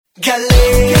גלי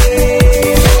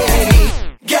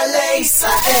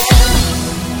ישראל.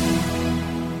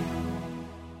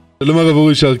 שלום הרב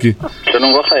אורי שרקי.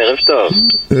 שלום וברכה, ערב טוב.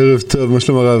 ערב טוב, מה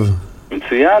שלום הרב?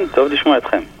 מצוין, טוב לשמוע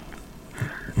אתכם.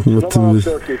 שלום הרב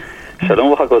שרקי. שלום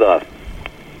וברכה כבוד הרב.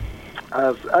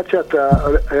 אז עד שאתה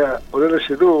עולה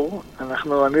לשידור,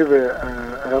 אני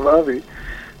והרב אבי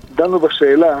דנו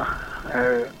בשאלה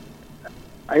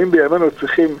האם בימינו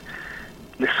צריכים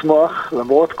לשמוח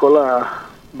למרות כל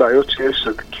הבעיות שיש,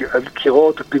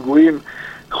 הדקירות, הפיגועים.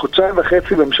 1.5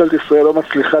 חודשים ממשלת ישראל לא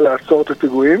מצליחה לעצור את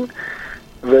הפיגועים,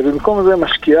 ובמקום זה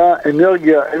משקיעה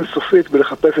אנרגיה אינסופית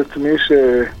בלחפש את מי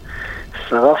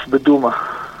ששרף בדומה.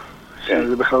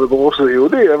 זה בכלל ברור שזה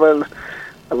יהודי,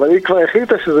 אבל היא כבר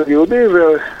החליטה שזה יהודי,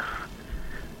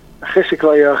 ואחרי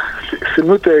שכבר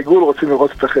סימנו את העיגול רוצים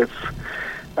לראות את החץ.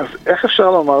 אז איך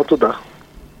אפשר לומר תודה?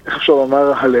 איך אפשר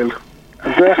לומר הלל?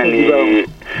 אני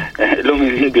לא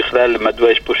מבין בכלל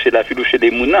מדוע יש פה שאלה אפילו של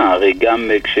אמונה. הרי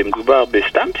גם כשמדובר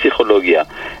בסתם פסיכולוגיה,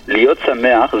 להיות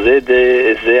שמח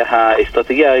זה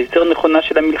האסטרטגיה היותר נכונה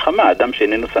של המלחמה. אדם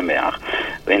שאיננו שמח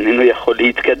ואיננו יכול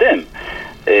להתקדם.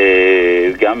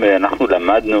 גם אנחנו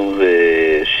למדנו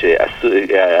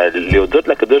להודות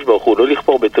לקדוש ברוך הוא, לא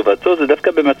לכפור בטובתו, זה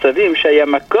דווקא במצבים שהיה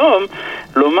מקום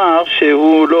לומר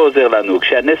שהוא לא עוזר לנו.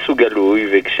 כשהנס הוא גלוי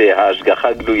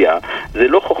וכשההשגחה גלויה, זה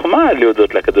לא חוכמה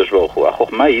להודות לקדוש ברוך הוא.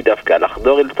 החוכמה היא דווקא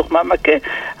לחדור אל תוך מעמקי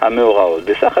המאורעות.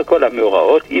 בסך הכל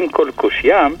המאורעות, עם כל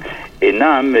קושיים,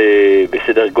 אינם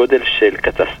בסדר גודל של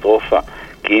קטסטרופה,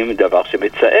 כי הם דבר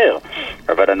שמצער.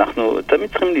 אבל אנחנו תמיד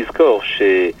צריכים לזכור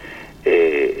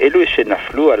אלו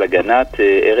שנפלו על הגנת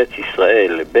ארץ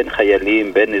ישראל, בין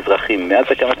חיילים, בין אזרחים, מאז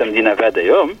הקמת המדינה ועד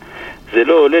היום, זה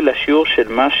לא עולה לשיעור של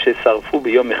מה ששרפו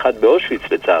ביום אחד באושוויץ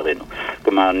לצערנו.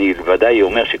 כלומר, אני ודאי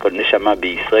אומר שכל נשמה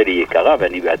בישראל היא יקרה,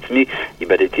 ואני בעצמי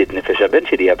איבדתי את נפש הבן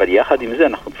שלי, אבל יחד עם זה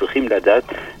אנחנו צריכים לדעת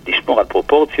לשמור על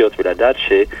פרופורציות ולדעת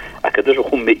שהקדוש ברוך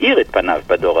הוא מאיר את פניו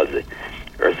בדור הזה.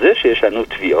 אז זה שיש לנו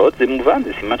תביעות, זה מובן,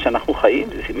 זה סימן שאנחנו חיים,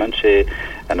 זה סימן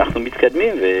שאנחנו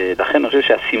מתקדמים, ולכן אני חושב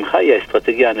שהשמחה היא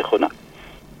האסטרטגיה הנכונה.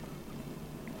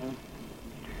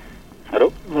 הלו?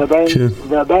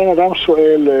 ועדיין אדם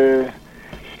שואל,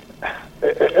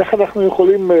 איך אנחנו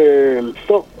יכולים,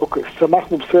 טוב, אוקיי,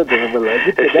 שמחנו בסדר, אבל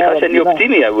להגיד תודה על המדינה. סליחה שאני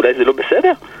אופטימי, אולי זה לא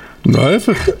בסדר? לא,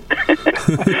 ההפך.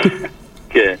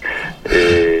 כן.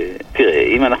 תראה,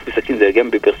 אם אנחנו מסתכלים זה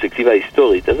גם בפרספקטיבה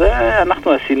היסטורית, אז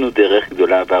אנחנו עשינו דרך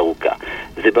גדולה וארוכה.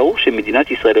 זה ברור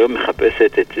שמדינת ישראל היום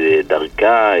מחפשת את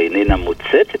דרכה, איננה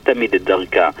מוצאת תמיד את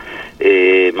דרכה.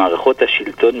 מערכות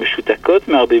השלטון משותקות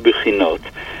מהרבה בחינות,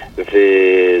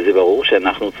 וזה ברור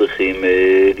שאנחנו צריכים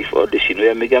לפעול לשינוי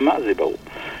המגמה, זה ברור.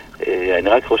 אני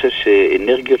רק חושב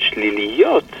שאנרגיות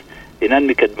שליליות אינן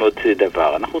מקדמות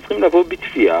דבר. אנחנו צריכים לבוא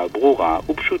בתביעה ברורה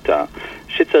ופשוטה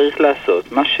שצריך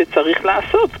לעשות מה שצריך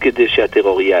לעשות כדי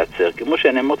שהטרור ייעצר. כמו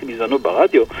שאני אמרתי בזמנו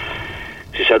ברדיו,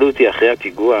 כששאלו אותי אחרי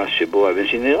הפיגוע שבו הבן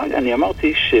שלי נהרג, אני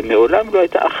אמרתי שמעולם לא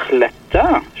הייתה החלטה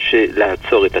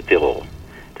לעצור את הטרור.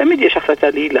 תמיד יש החלטה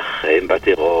להילחם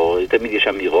בטרור, תמיד יש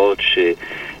אמירות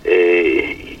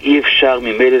שאי אפשר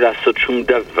ממילא לעשות שום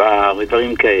דבר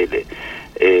ודברים כאלה.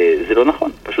 זה לא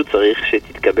נכון, פשוט צריך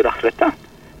שתתקבל החלטה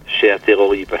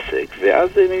שהטרור ייפסק, ואז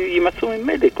יימצאו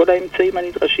ממילא כל האמצעים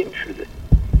הנדרשים בשביל זה.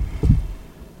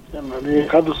 אני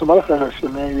חייב לסומר לך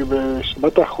שאני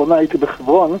בשבת האחרונה הייתי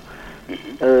בחברון,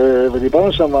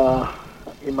 ודיברנו שם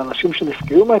עם אנשים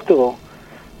שנפגעו מהטרור.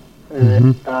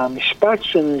 המשפט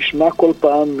שנשמע כל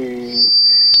פעם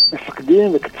ממפקדים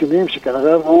וקצינים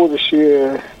שכנראה עברו איזושהי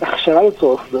הכשרה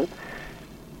לצורך זה,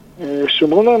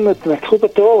 שאומרים להם תנצחו את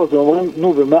הטרור, אז הם אומרים,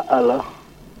 נו, ומה הלאה?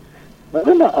 מה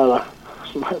זה מה הלאה?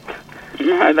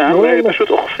 פשוט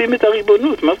אוכפים את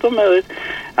הריבונות. מה זאת אומרת?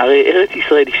 הרי ארץ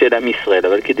ישראל היא של עם ישראל,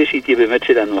 אבל כדי שהיא תהיה באמת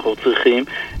שלנו אנחנו צריכים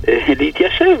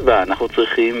להתיישב בה, אנחנו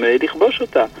צריכים לכבוש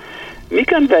אותה.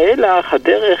 מכאן ואילך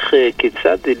הדרך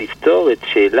כיצד לפתור את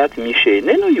שאלת מי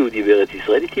שאיננו יהודי בארץ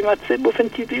ישראל היא תימצא באופן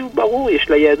טבעי וברור. יש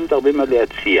ליהדות הרבה מה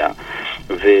להציע,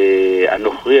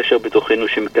 והנוכרי אשר בתוכנו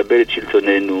שמקבל את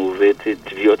שלטוננו ואת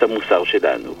תביעות המוסר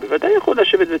שלנו בוודאי יכול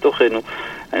לשבת בתוכנו.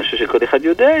 אני חושב שכל אחד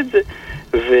יודע את זה,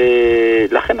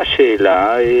 ולכן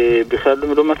השאלה בכלל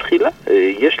לא מתחילה.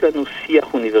 יש לנו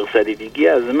שיח אוניברסלי,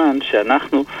 והגיע הזמן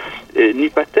שאנחנו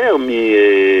ניפטר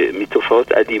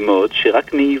מתופעות אלימות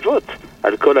שרק מעיבות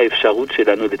על כל האפשרות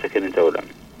שלנו לתקן את העולם.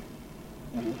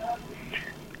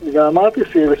 גם אמרתי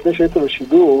לפני שהייתי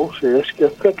בשידור שיש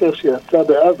סקר שיצא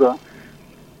בעזה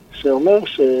שאומר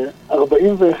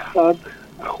ש41%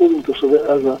 מתושבי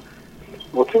עזה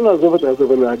רוצים לעזוב את עזה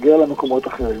ולהגיע למקומות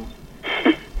אחרים.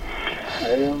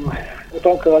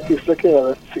 פעם קראתי סקר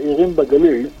על הצעירים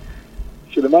בגלי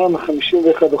שלמעלה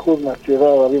מ-51% מהצעירים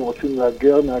הערבים רוצים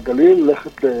להגר מהגליל,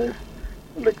 ללכת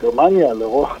לגרמניה,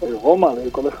 לרומא,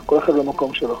 כל אחד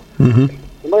למקום שלו.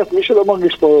 זאת אומרת, מי שלא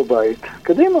מרגיש פה בבית,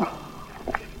 קדימה.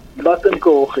 באתם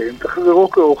כאורחים, תחזרו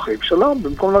כאורחים, שלום,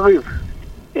 במקום לריב.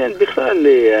 כן, בכלל,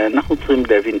 אנחנו צריכים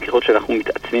להבין, ככל שאנחנו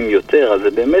מתעצמים יותר, אז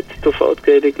זה באמת תופעות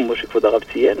כאלה, כמו שכבוד הרב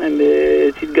ציין, הן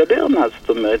תתגברנה. זאת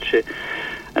אומרת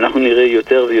שאנחנו נראה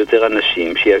יותר ויותר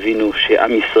אנשים שיבינו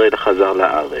שעם ישראל חזר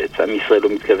לארץ, עם ישראל לא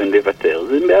מתכוון לוותר.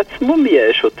 זה בעצמו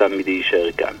מייאש אותם מלהישאר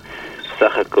כאן.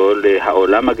 סך הכל,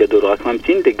 העולם הגדול רק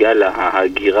ממתין לגל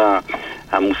ההגירה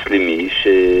המוסלמי,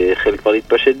 שחלק כבר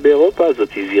התפשט באירופה, זאת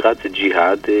זירת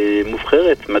ג'יהאד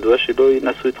מובחרת. מדוע שלא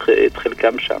ינסו את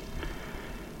חלקם שם?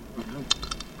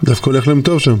 דווקא הולך להם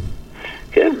טוב שם.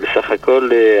 כן, בסך הכל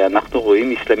אנחנו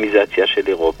רואים איסלאמיזציה של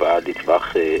אירופה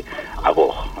לטווח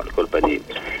ארוך, על כל פנים.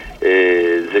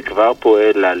 זה כבר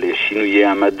פועל על שינויי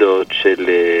עמדות של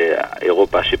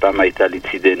אירופה שפעם הייתה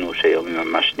לצידנו, שהיום היא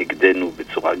ממש נגדנו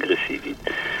בצורה אגרסיבית.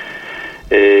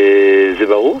 זה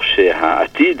ברור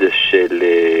שהעתיד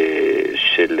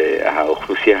של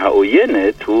האוכלוסייה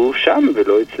העוינת הוא שם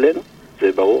ולא אצלנו.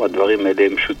 זה ברור, הדברים האלה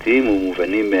הם פשוטים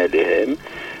ומובנים מאליהם.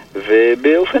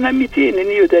 ובאופן אמיתי,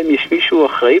 אינני יודע אם יש מישהו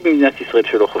אחראי במדינת ישראל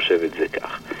שלא חושב את זה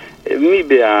כך. מי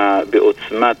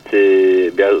בעוצמה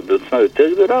יותר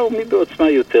גדולה ומי בעוצמה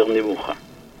יותר נמוכה.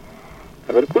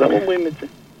 אבל כולם אומרים את זה.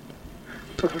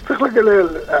 אז צריך לגלל,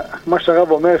 מה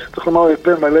שהרב אומר, שצריך לומר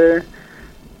בפה מלא,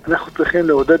 אנחנו צריכים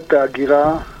לעודד את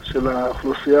ההגירה של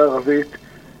האוכלוסייה הערבית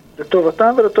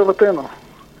לטובתם ולטובתנו.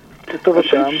 אני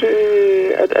חושב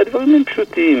שהדברים הם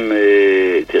פשוטים.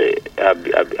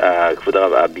 תראה, כבוד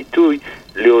הרב, הביטוי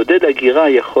לעודד הגירה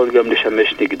יכול גם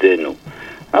לשמש נגדנו.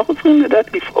 אנחנו צריכים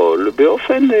לדעת לפעול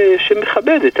באופן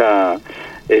שמכבד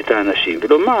את האנשים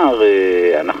ולומר,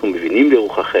 אנחנו מבינים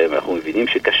לרוחכם, אנחנו מבינים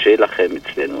שקשה לכם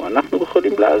אצלנו, אנחנו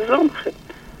יכולים לעזור לכם.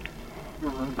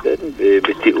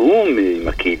 בתיאום עם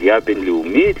הקהילה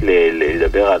הבינלאומית,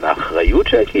 לדבר על האחריות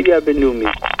של הקהילה הבינלאומית,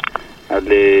 על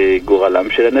גורלם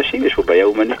של אנשים. יש פה בעיה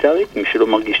הומניטרית, מי שלא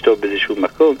מרגיש טוב באיזשהו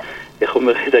מקום, איך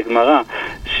אומרת הגמרא,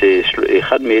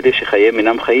 שאחד מאלה שחייהם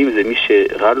אינם חיים זה מי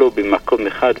שרע לו במקום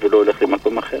אחד ולא הולך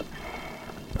למקום אחר.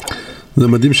 זה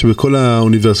מדהים שבכל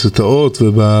האוניברסיטאות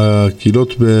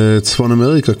ובקהילות בצפון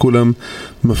אמריקה כולם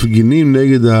מפגינים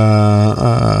נגד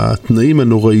התנאים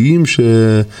הנוראיים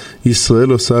שישראל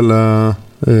עושה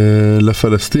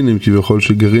לפלסטינים, כביכול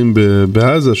שגרים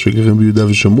בעזה, שגרים ביהודה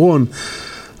ושומרון.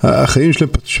 החיים שלהם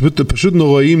פשוט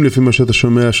נוראים לפי מה שאתה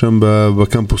שומע שם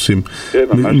בקמפוסים. כן,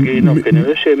 ממש גיהינום.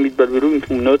 כנראה שהם מתבלבלו עם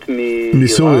תמונות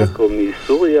מעיראק או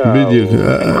מסוריה. בדיוק.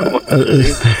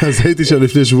 אז הייתי שם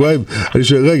לפני שבועיים. אני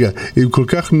שואל, רגע, אם כל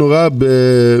כך נורא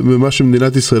במה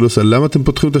שמדינת ישראל עושה, למה אתם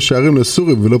פותחים את השערים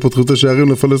לסורים ולא פותחים את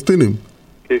השערים לפלסטינים?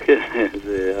 כן, כן,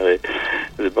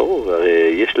 זה ברור.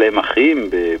 יש להם אחים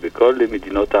בכל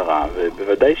מדינות ערב,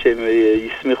 ובוודאי שהם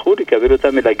ישמחו לקבל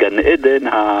אותם אל הגן עדן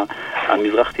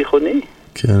המזרח תיכוני.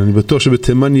 כן, אני בטוח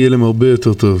שבתימן יהיה להם הרבה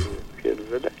יותר טוב. כן,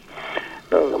 בוודאי.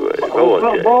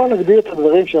 בואו נגדיר את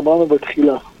הדברים שאמרנו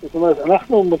בתחילה. זאת אומרת,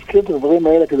 אנחנו מזכירים את הדברים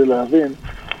האלה כדי להבין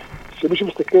שמי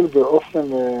שמסתכל באופן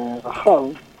רחב,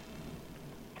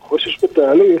 חושב שיש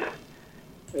בתהליך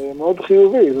מאוד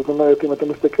חיובי. זאת אומרת, אם אתה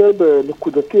מסתכל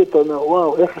בנקודתי, אתה אומר,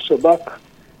 וואו, איך השב"כ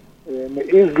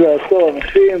מעיז לעצור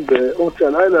אנשים באמצע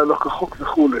הלילה, הלוך רחוק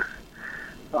וכו'.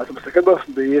 אתה מסתכל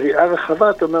ביריעה רחבה,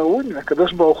 אתה אומר, וואי,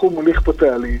 הקדוש ברוך הוא מוליך פה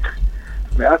תהליך.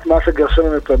 מעט מעשה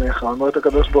גרשנו מפניך, אומרת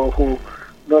הקדוש ברוך הוא,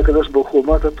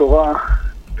 אומרת התורה,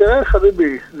 תראה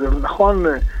חביבי, זה נכון,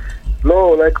 לא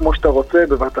אולי כמו שאתה רוצה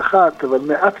בבת אחת, אבל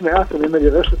מעט אני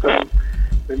מגרש אותם,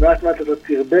 ומעט אתה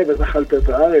תרבה וזחלת את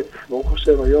הארץ. ברוך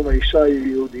השם, היום האישה היא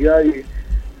יהודייה, היא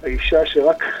האישה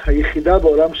שרק היחידה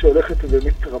בעולם שהולכת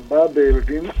ומתרבה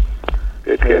בילדים.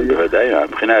 כן, בוודאי.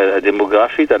 מבחינה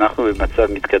הדמוגרפית אנחנו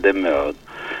במצב מתקדם מאוד.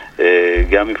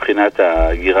 גם מבחינת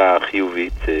ההגירה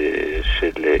החיובית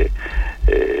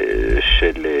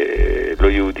של לא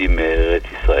יהודים מארץ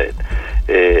ישראל.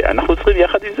 אנחנו צריכים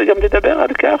יחד עם זה גם לדבר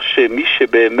על כך שמי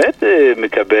שבאמת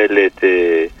מקבל את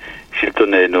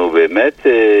שלטוננו, באמת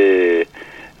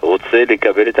רוצה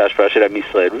לקבל את ההשפעה של עם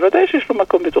ישראל, בוודאי שיש לו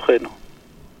מקום בתוכנו.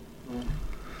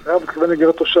 מתכוון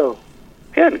לגר תושב.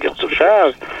 כן, גר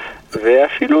תושב.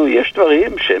 ואפילו יש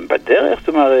דברים שהם בדרך, זאת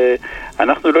אומרת,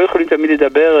 אנחנו לא יכולים תמיד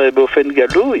לדבר באופן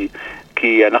גלוי,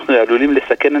 כי אנחנו עלולים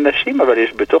לסכן אנשים, אבל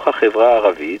יש בתוך החברה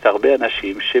הערבית הרבה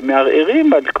אנשים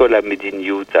שמערערים על כל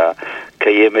המדיניות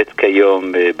הקיימת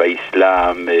כיום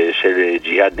באסלאם של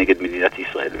ג'יהאד נגד מדינת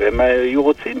ישראל, והם היו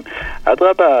רוצים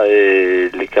אדרבה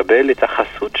לקבל את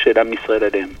החסות של עם ישראל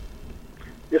עליהם.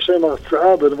 יש להם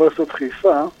הרצאה באוניברסיטת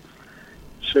חיפה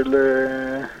של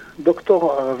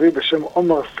דוקטור ערבי בשם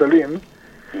עומר סלים,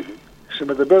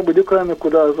 שמדבר בדיוק על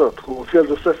הנקודה הזאת. הוא הוציא על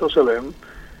זה ספר שלם,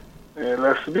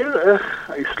 להסביר איך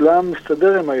האסלאם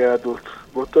מסתדר עם היהדות,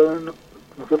 באותו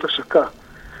נקודות השקה,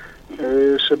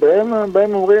 שבהם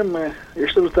אומרים,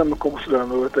 יש לנו את המקום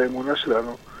שלנו, את האמונה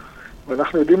שלנו,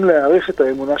 ואנחנו יודעים להעריך את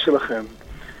האמונה שלכם,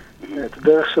 את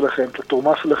הדרך שלכם, את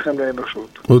התרומה שלכם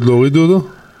לאנושות. עוד לא הורידו אותו?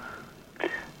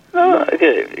 לא,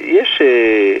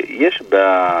 יש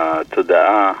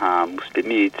בתודעה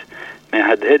המוסלמית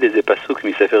מהדהד איזה פסוק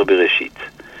מספר בראשית,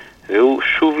 והוא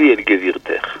שובי אל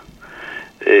גבירתך.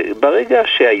 ברגע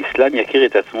שהאסלאם יכיר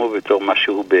את עצמו בתור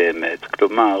משהו באמת,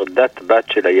 כלומר דת בת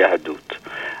של היהדות,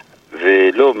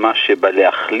 ולא מה שבא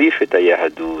להחליף את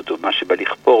היהדות או מה שבא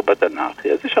לכפור בתנ"ך,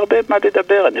 אז יש הרבה מה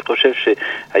לדבר. אני חושב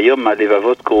שהיום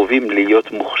הלבבות קרובים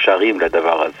להיות מוכשרים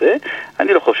לדבר הזה.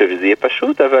 אני לא חושב שזה יהיה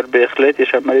פשוט, אבל בהחלט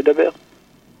יש על מה לדבר.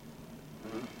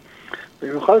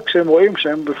 במיוחד כשהם רואים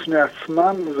שהם בפני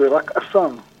עצמם זה רק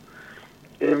אסון.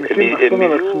 הם מטילים אסון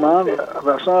על עצמם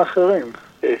ואסון על אחרים.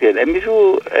 כן, הם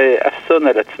הביאו אסון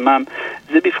על עצמם.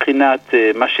 זה בבחינת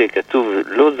מה שכתוב,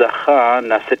 לא זכה,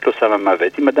 נעשית לו סם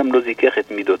המוות. אם אדם לא זיכך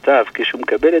את מידותיו, כשהוא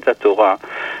מקבל את התורה,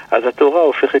 אז התורה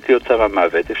הופכת להיות סם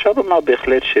המוות. אפשר לומר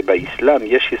בהחלט שבאסלאם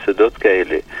יש יסודות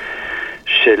כאלה,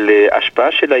 של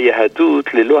השפעה של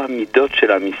היהדות ללא המידות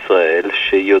של עם ישראל,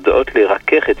 שיודעות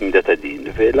לרכך את מידת הדין,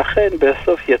 ולכן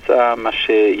בסוף יצא מה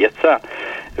שיצא.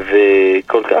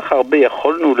 וכל כך הרבה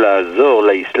יכולנו לעזור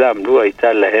לאסלאם, לו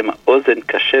הייתה להם אוזן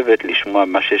קשבת לשמוע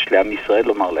מה שיש לעם ישראל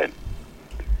לומר להם.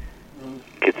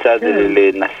 כיצד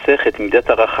לנסח את מידת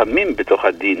הרחמים בתוך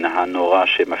הדין הנורא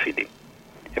שמפעילים.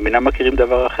 הם אינם מכירים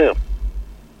דבר אחר.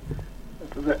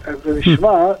 זה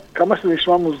נשמע, כמה שזה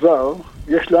נשמע מוזר,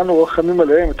 יש לנו רחמים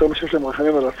עליהם יותר משהו שהם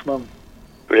רחמים על עצמם.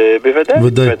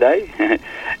 בוודאי.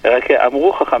 רק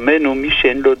אמרו חכמנו, מי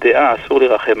שאין לו דעה אסור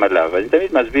לרחם עליו. אני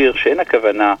תמיד מסביר שאין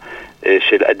הכוונה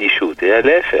של אדישות, אלא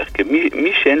להפך, כי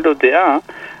מי שאין לו דעה,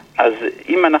 אז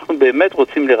אם אנחנו באמת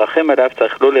רוצים לרחם עליו,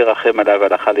 צריך לא לרחם עליו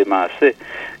הלכה למעשה,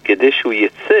 כדי שהוא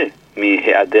יצא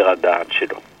מהיעדר הדעת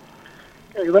שלו.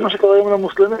 זה מה שקורה עם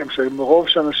המוסלמים, שמרוב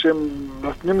שאנשים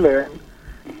נותנים להם,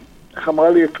 איך אמרה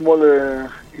לי אתמול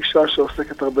אישה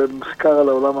שעוסקת הרבה במחקר על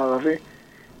העולם הערבי,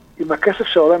 אם הכסף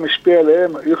שהעולם השפיע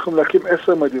עליהם, היו יכולים להקים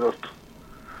 10 מדינות.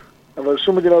 אבל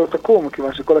שום מדינה לא תקום,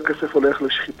 כיוון שכל הכסף הולך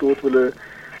לשחיתות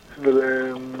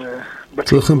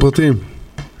צרכים פרטיים.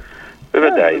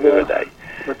 בוודאי.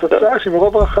 בתוצאה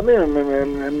שמרוב רחמים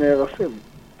הם נהרסים.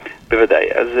 בוודאי.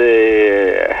 אז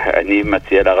אני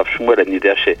מציע לרב שמואל, אני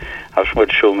יודע שהרב שמואל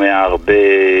שומע הרבה,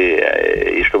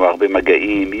 יש לו הרבה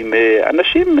מגעים עם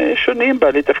אנשים שונים,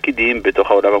 בעלי תפקידים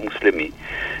בתוך העולם המוסלמי.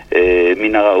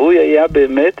 מן הראוי היה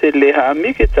באמת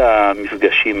להעמיק את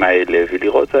המפגשים האלה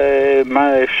ולראות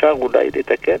מה אפשר אולי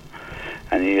לתקן.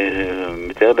 אני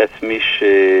מתאר לעצמי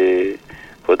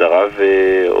שכבוד הרב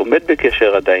עומד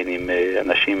בקשר עדיין עם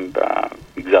אנשים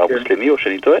במגזר המוסלמי, או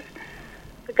שאני טועה?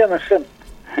 כן, אכן.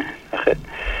 אכן.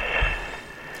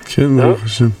 כן, ברוך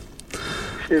השם.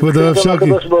 כבוד הרב שרקי.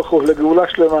 לגאולה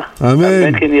שלמה.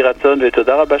 אמן. כן יהי רצון,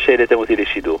 ותודה רבה שהעליתם אותי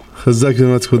לשידור. חזק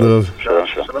ומאמץ כבוד הרב.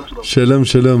 שלום.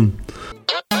 שלום.